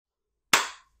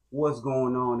What's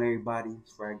going on, everybody?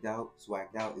 Swagged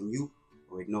out, and you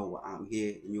already know why I'm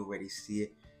here, and you already see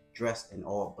it dressed in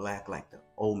all black like the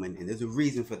Omen. And there's a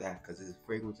reason for that because there's a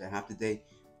fragrance that half the day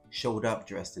showed up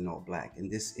dressed in all black, and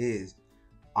this is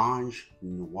Ange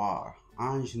Noir.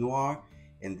 Ange Noir,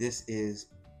 and this is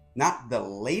not the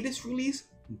latest release,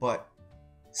 but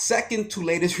second to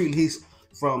latest release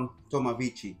from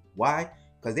Tomavicci. Why?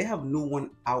 Because they have a new one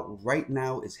out right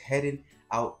now. It's heading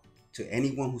out to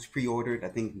anyone who's pre-ordered. I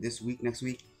think this week, next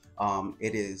week.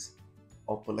 It is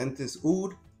Opulentice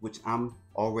Oud, which I'm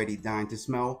already dying to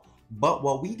smell. But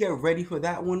while we get ready for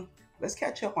that one, let's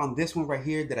catch up on this one right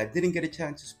here that I didn't get a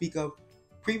chance to speak of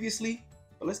previously.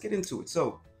 But let's get into it.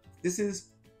 So this is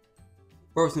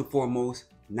first and foremost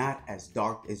not as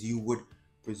dark as you would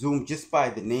presume just by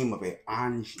the name of it,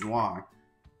 Ange Noir.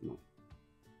 You know,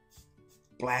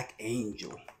 Black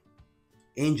Angel.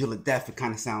 Angel of Death, it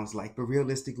kind of sounds like. But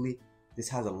realistically, this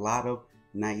has a lot of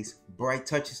nice, bright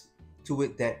touches to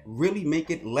it that really make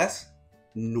it less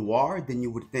noir than you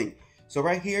would think. So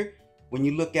right here, when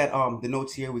you look at the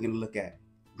notes here, we're going to look at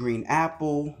green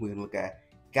apple. We're going to look at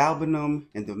Galbanum.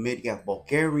 In the mid, you have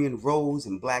Bulgarian rose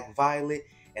and black violet.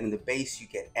 And in the base, you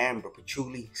get amber,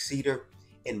 patchouli, cedar,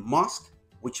 and musk,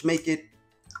 which make it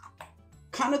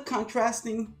kind of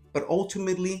contrasting, but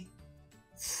ultimately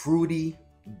fruity,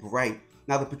 bright.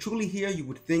 Now the patchouli here, you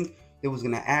would think it was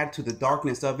going to add to the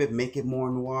darkness of it, make it more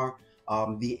noir.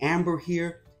 The amber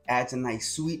here adds a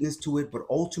nice sweetness to it, but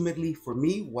ultimately for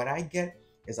me, what I get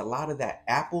is a lot of that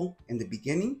apple in the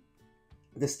beginning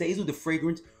that stays with the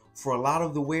fragrance for a lot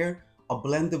of the wear, a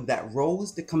blend of that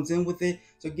rose that comes in with it.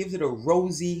 So it gives it a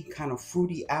rosy kind of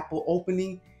fruity apple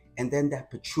opening, and then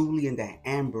that patchouli and that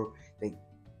amber, they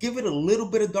give it a little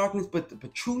bit of darkness, but the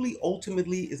patchouli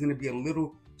ultimately is going to be a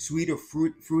little sweeter,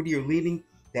 fruitier leaning.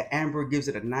 That amber gives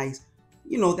it a nice,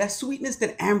 that sweetness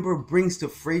that amber brings to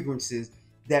fragrances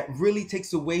that really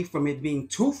takes away from it being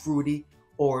too fruity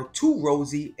or too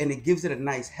rosy, and it gives it a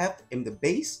nice heft in the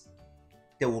base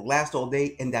that will last all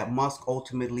day. And that musk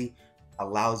ultimately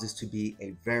allows this to be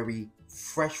a very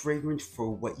fresh fragrance for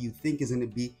what you think is going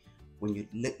to be when you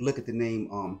look at the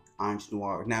name Ange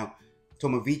Noir. Now,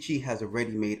 Tomavicci has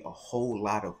already made a whole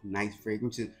lot of nice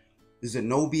fragrances.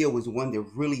 Zenobia was one that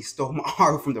really stole my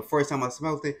heart from the first time I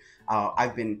smelled it.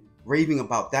 I've been raving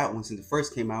about that one since it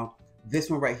first came out. This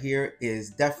one right here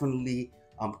is definitely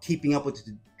keeping up with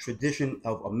the tradition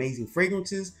of amazing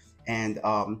fragrances. And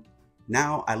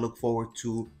now I look forward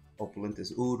to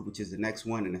Opulentice Oud, which is the next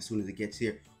one. And as soon as it gets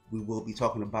here, we will be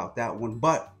talking about that one.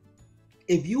 But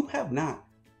if you have not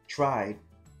tried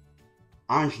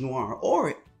Ange Noir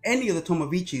or any of the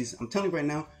Tomaviccis, I'm telling you right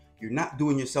now, you're not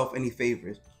doing yourself any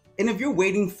favors. And if you're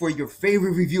waiting for your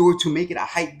favorite reviewer to make it a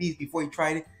hype beast before you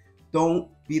tried it, don't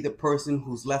be the person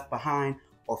who's left behind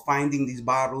or finding these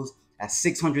bottles at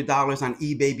 $600 on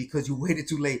eBay because you waited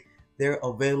too late. They're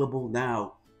available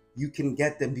now. You can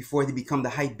get them before they become the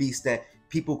hype beast that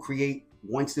people create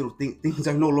once things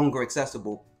are no longer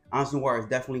accessible. Ange Noir is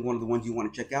definitely one of the ones you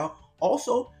want to check out.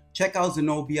 Also, check out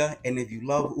Zenobia. And if you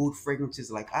love oud fragrances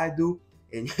like I do,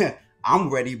 and I'm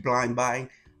ready blind buying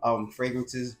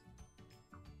fragrances,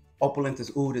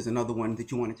 Opulentice Oud is another one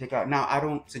that you want to check out. Now, I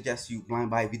don't suggest you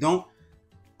blind buy. If you don't,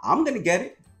 I'm going to get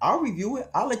it. I'll review it.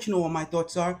 I'll let you know what my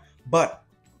thoughts are. But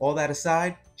all that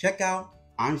aside, check out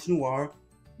Ange Noir.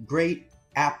 Great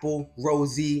apple,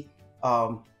 rosy,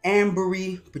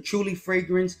 ambery, patchouli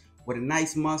fragrance with a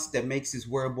nice musk that makes this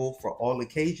wearable for all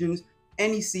occasions,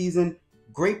 any season.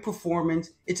 Great performance.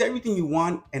 It's everything you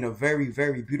want in a very,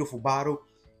 very beautiful bottle.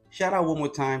 Shout out one more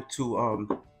time to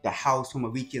the house,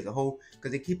 Tomavicci as a whole, because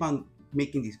they keep on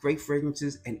making these great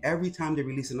fragrances, and every time they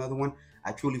release another one,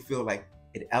 I truly feel like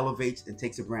it elevates and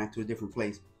takes a brand to a different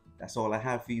place. That's all I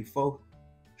have for you folks.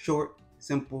 Short,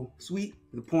 simple, sweet,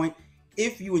 to the point.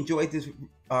 If you enjoyed this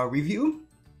review,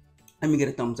 let me get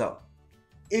a thumbs up.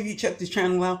 If you check this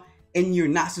channel out and you're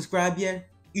not subscribed yet,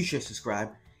 you should subscribe.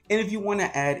 And if you want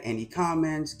to add any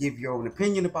comments, give your own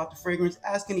opinion about the fragrance,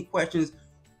 ask any questions,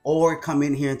 or come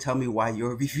in here and tell me why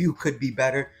your review could be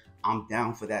better, I'm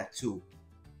down for that too.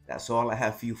 That's all I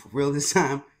have for you for real this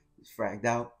time. It's fragged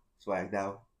out, swagged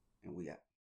out, and we out.